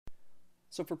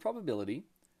So for probability,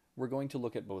 we're going to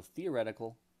look at both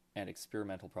theoretical and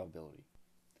experimental probability.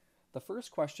 The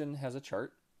first question has a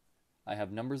chart. I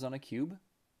have numbers on a cube,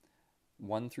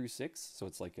 1 through 6, so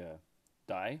it's like a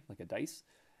die, like a dice.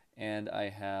 And I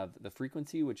have the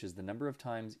frequency, which is the number of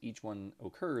times each one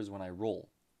occurs when I roll.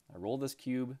 I roll this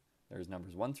cube, there's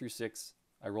numbers 1 through 6,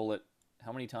 I roll it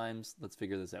how many times? Let's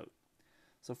figure this out.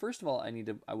 So first of all,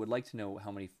 I would like to know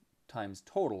how many times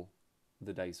total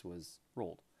the dice was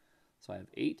rolled. So I have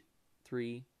 8,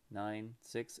 3, 9,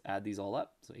 6, add these all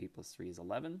up. So 8 plus 3 is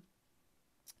 11,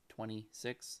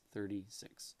 26,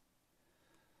 36.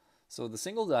 So the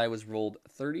single die was rolled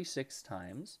 36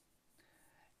 times,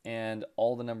 and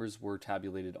all the numbers were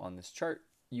tabulated on this chart.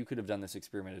 You could have done this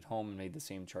experiment at home and made the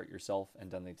same chart yourself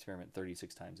and done the experiment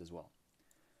 36 times as well.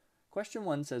 Question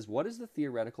 1 says, what is the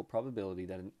theoretical probability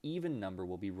that an even number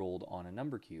will be rolled on a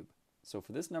number cube? So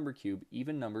for this number cube,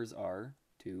 even numbers are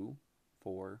 2,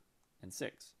 4, and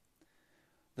 6.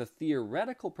 The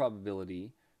theoretical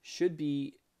probability should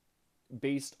be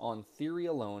based on theory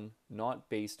alone, not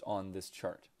based on this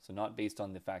chart. So not based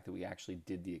on the fact that we actually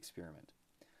did the experiment.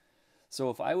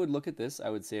 So if I would look at this, I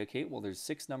would say, okay, well, there's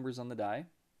 6 numbers on the die.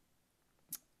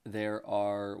 There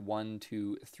are 1,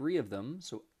 2, 3 of them.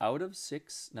 So out of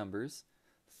 6 numbers,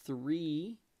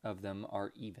 3 of them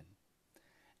are even.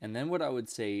 And then what I would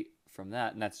say from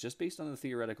that, and that's just based on the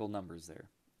theoretical numbers there,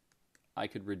 I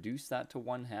could reduce that to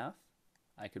 1/2.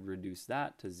 I could reduce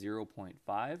that to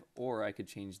 0.5, or I could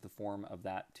change the form of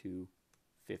that to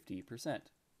 50%.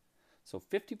 So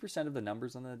 50% of the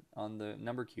numbers on the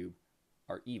number cube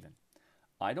are even.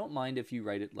 I don't mind if you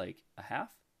write it like 1/2,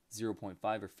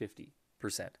 0.5, or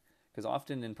 50%, because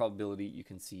often in probability you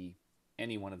can see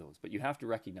any one of those, but you have to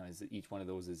recognize that each one of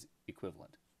those is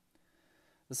equivalent.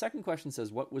 The second question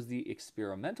says, what was the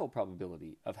experimental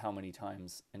probability of how many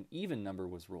times an even number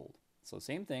was rolled? So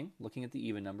same thing, looking at the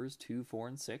even numbers, 2, 4,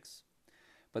 and 6.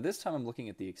 But this time I'm looking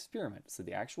at the experiment. So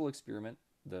the actual experiment,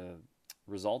 the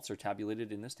results are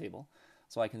tabulated in this table.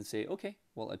 So I can say, okay,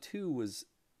 well, a 2 was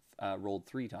rolled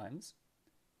 3 times.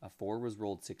 A 4 was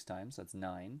rolled 6 times, that's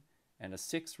 9. And a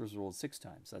 6 was rolled 6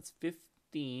 times, that's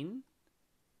 15.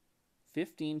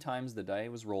 15 times the die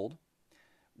was rolled.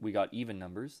 We got even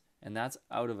numbers, and that's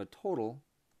out of a total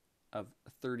of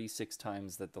 36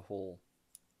 times that the whole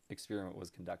experiment was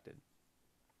conducted.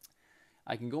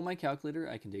 I can go my calculator,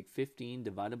 I can take 15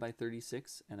 divided by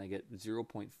 36, and I get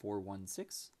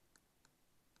 0.416.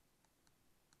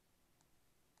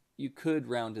 You could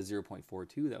round to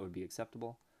 0.42, that would be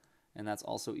acceptable. And that's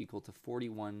also equal to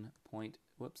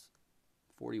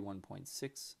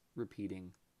 41.6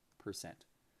 repeating percent.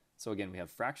 So again, we have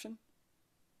fraction,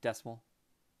 decimal,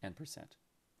 and percent.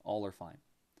 All are fine.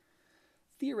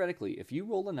 Theoretically, if you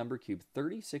roll a number cube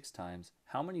 36 times,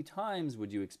 how many times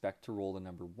would you expect to roll the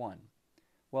number 1?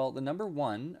 Well, the number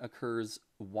 1 occurs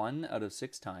 1 out of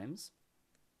 6 times.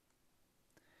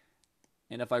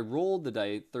 And if I rolled the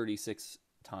die 36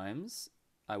 times,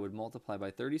 I would multiply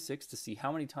by 36 to see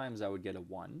how many times I would get a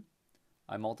 1.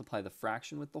 I multiply the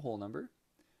fraction with the whole number.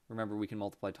 Remember, we can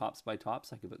multiply tops by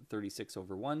tops. I could put 36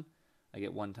 over 1. I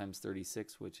get 1 times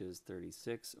 36, which is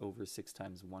 36, over 6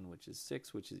 times 1, which is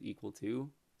 6, which is equal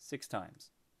to 6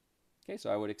 times. Okay, so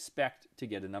I would expect to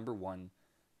get a number 1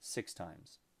 6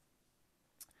 times.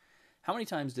 How many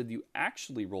times did you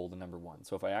actually roll the number 1?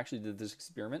 So if I actually did this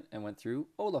experiment and went through,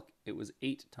 oh look, it was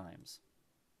 8 times.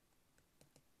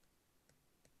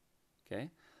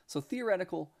 Okay, so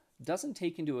theoretical doesn't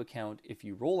take into account if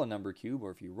you roll a number cube or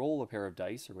if you roll a pair of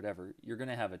dice or whatever, you're going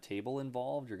to have a table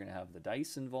involved, you're going to have the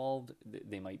dice involved.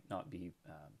 They might not be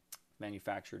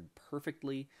manufactured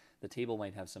perfectly. The table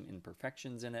might have some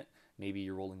imperfections in it. Maybe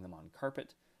you're rolling them on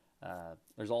carpet.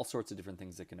 There's all sorts of different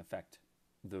things that can affect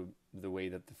the way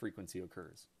that the frequency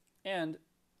occurs. And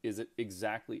is it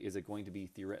going to be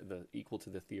equal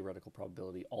to the theoretical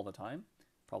probability all the time?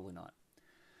 Probably not.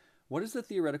 What is the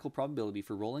theoretical probability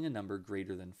for rolling a number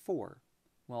greater than 4?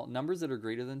 Well, numbers that are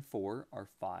greater than 4 are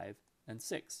 5 and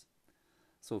 6.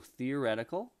 So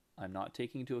theoretical, I'm not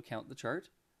taking into account the chart.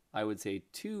 I would say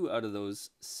 2 out of those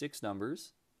 6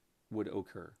 numbers would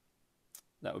occur.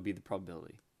 That would be the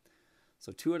probability.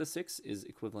 So 2 out of 6 is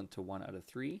equivalent to 1 out of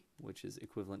 3, which is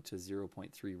equivalent to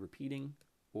 0.3 repeating,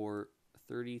 or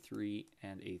 33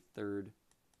 1/3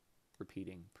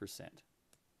 repeating percent.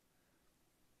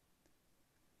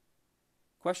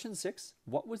 Question 6,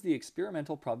 what was the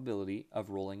experimental probability of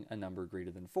rolling a number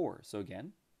greater than 4? So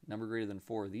again, number greater than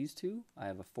 4 are these two. I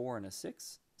have a 4 and a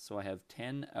 6, so I have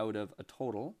 10 out of a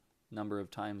total number of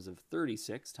times of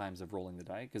 36 times of rolling the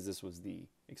die, because this was the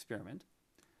experiment.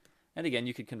 And again,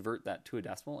 you could convert that to a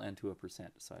decimal and to a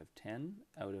percent. So I have 10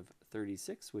 out of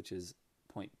 36, which is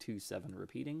 0.27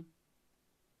 repeating,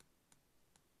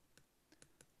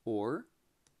 or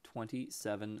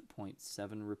 27.7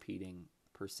 repeating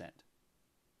percent.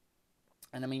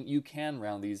 And I mean, you can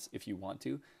round these if you want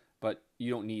to, but you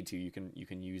don't need to. You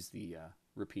can use the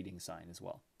repeating sign as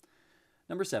well.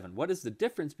 Number 7, what is the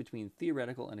difference between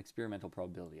theoretical and experimental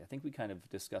probability? I think we kind of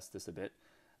discussed this a bit.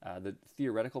 The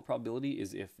theoretical probability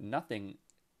is if nothing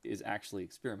is actually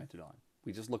experimented on.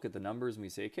 We just look at the numbers and we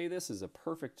say, okay, this is a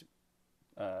perfect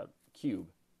cube.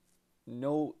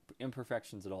 No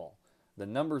imperfections at all. The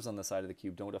numbers on the side of the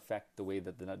cube don't affect the way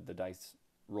that the dice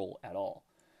roll at all.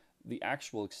 The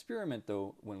actual experiment,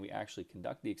 though, when we actually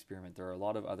conduct the experiment, there are a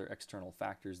lot of other external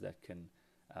factors that can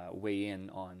weigh in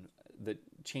on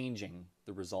changing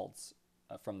the results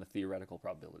from the theoretical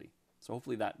probability. So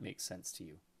hopefully that makes sense to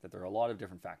you, that there are a lot of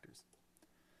different factors.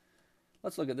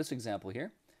 Let's look at this example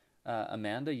here.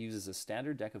 Amanda uses a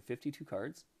standard deck of 52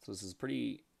 cards. So this is a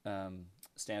pretty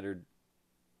standard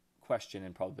question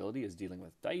in probability, is dealing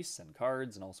with dice and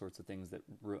cards and all sorts of things that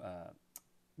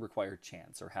require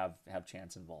chance or have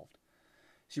chance involved.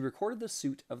 She recorded the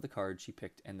suit of the card she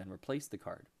picked and then replaced the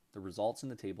card. The results in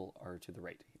the table are to the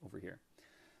right over here.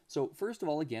 So first of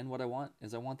all, again, what I want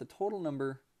the total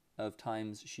number of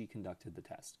times she conducted the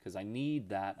test, because I need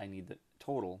the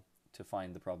total to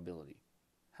find the probability.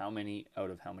 How many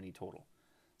out of how many total?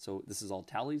 So this is all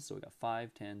tallies, so we got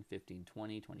 5, 10, 15,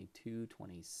 20, 22,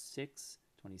 26,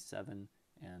 27,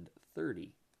 and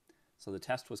 30. So the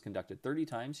test was conducted 30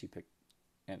 times. She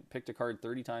picked a card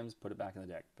 30 times, put it back in the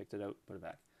deck, picked it out, put it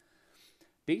back.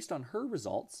 Based on her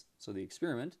results, so the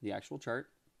experiment, the actual chart,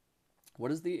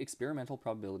 what is the experimental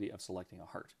probability of selecting a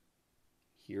heart?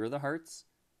 Here are the hearts.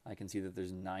 I can see that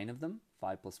there's 9 of them.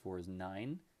 5 plus 4 is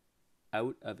 9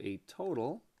 out of a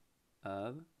total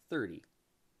of 30.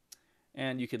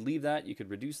 And you could leave that. You could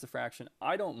reduce the fraction.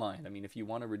 I don't mind. I mean, if you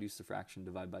want to reduce the fraction,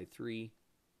 divide by 3.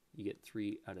 You get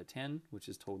 3 out of 10, which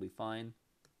is totally fine,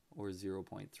 or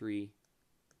 0.3,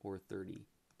 or 30%.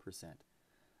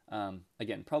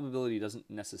 Again, probability doesn't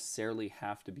necessarily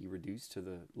have to be reduced to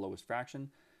the lowest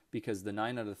fraction, because the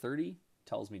 9 out of 30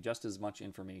 tells me just as much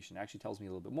information. Actually tells me a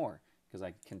little bit more, because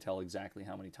I can tell exactly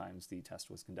how many times the test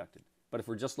was conducted. But if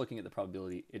we're just looking at the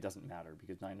probability, it doesn't matter,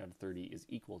 because 9 out of 30 is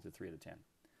equal to 3 out of 10.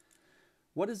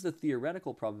 What is the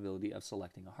theoretical probability of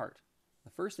selecting a heart? The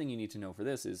first thing you need to know for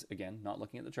this is, again, not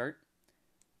looking at the chart,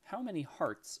 how many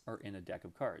hearts are in a deck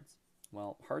of cards?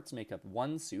 Well, hearts make up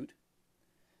one suit.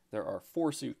 There are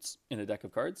 4 suits in a deck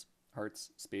of cards: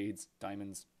 hearts, spades,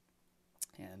 diamonds,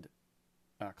 and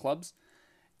clubs.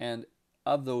 And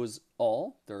of those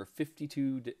all, there are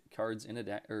 52 cards in a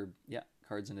deck,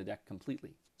 cards in a deck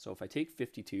completely. So if I take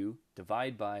 52,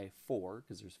 divide by 4,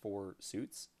 because there's 4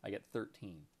 suits, I get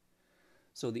 13.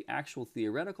 So the actual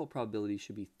theoretical probability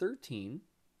should be 13,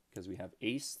 because we have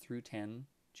ace through 10,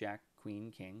 jack,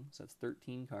 queen, king. So that's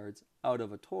 13 cards out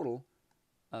of a total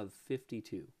of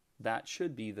 52. That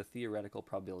should be the theoretical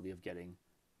probability of getting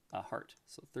a heart.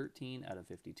 So 13 out of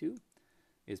 52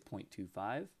 is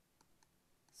 0.25.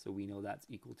 So we know that's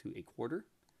equal to a quarter,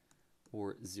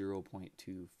 or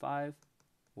 0.25,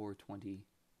 or 25%.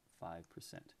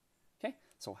 Okay,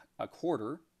 so a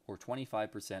quarter, or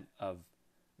 25% of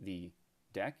the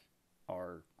deck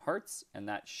are hearts, and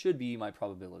that should be my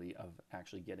probability of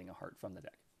actually getting a heart from the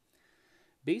deck.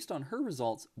 Based on her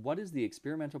results, what is the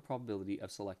experimental probability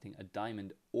of selecting a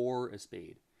diamond or a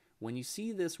spade? When you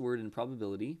see this word in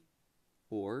probability,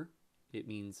 or, it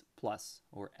means plus,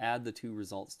 or add the 2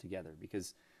 results together,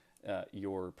 because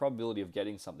your probability of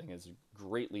getting something is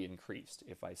greatly increased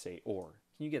if I say or.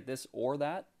 Can you get this or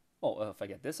that? Oh, if I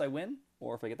get this, I win,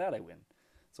 or if I get that, I win.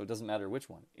 So it doesn't matter which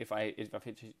one. If I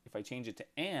change it to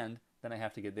and, then I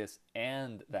have to get this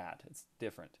and that. It's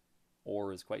different.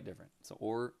 Or is quite different. So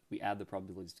or, we add the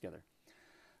probabilities together.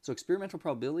 So experimental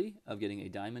probability of getting a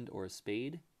diamond or a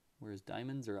spade, whereas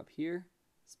diamonds are up here,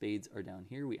 spades are down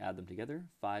here. We add them together.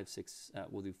 5, 6,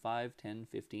 we'll do 5, 10,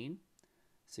 15,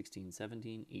 16,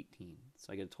 17, 18.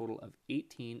 So I get a total of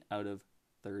 18 out of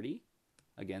 30.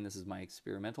 Again, this is my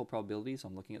experimental probability, so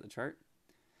I'm looking at the chart.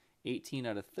 18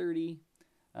 out of 30.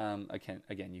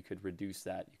 Again, you could reduce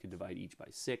that. You could divide each by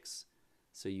 6.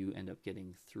 So you end up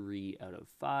getting 3 out of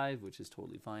 5, which is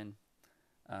totally fine.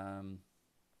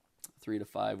 3 to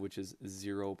 5, which is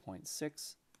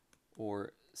 0.6,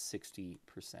 or 60%.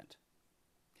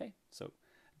 Okay, so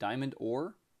diamond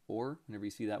or whenever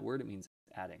you see that word, it means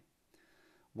adding.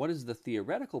 What is the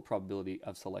theoretical probability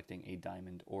of selecting a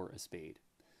diamond or a spade?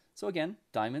 So again,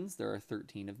 diamonds, there are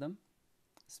 13 of them.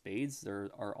 Spades,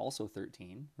 there are also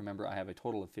 13. Remember, I have a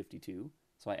total of 52.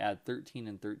 So I add 13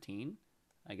 and 13.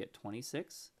 I get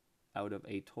 26 out of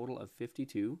a total of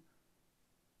 52,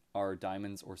 are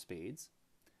diamonds or spades.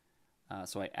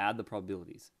 So I add the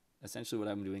probabilities. Essentially what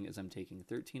I'm doing is I'm taking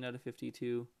 13 out of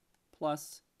 52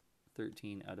 plus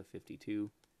 13 out of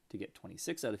 52 to get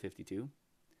 26 out of 52.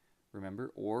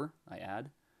 Remember, or I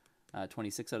add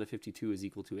 26 out of 52 is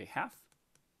equal to a half,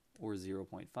 or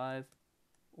 0.5,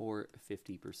 or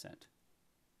 50%.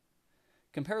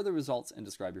 Compare the results and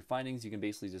describe your findings. You can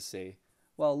basically just say,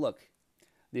 well, look,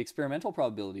 the experimental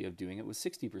probability of doing it was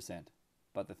 60%,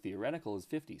 but the theoretical is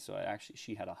 50, so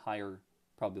she had a higher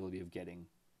probability of getting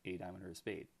a diamond or a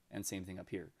spade. And same thing up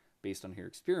here. Based on her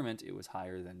experiment, it was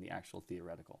higher than the actual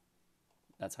theoretical.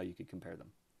 That's how you could compare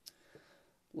them.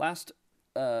 Last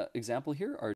example here are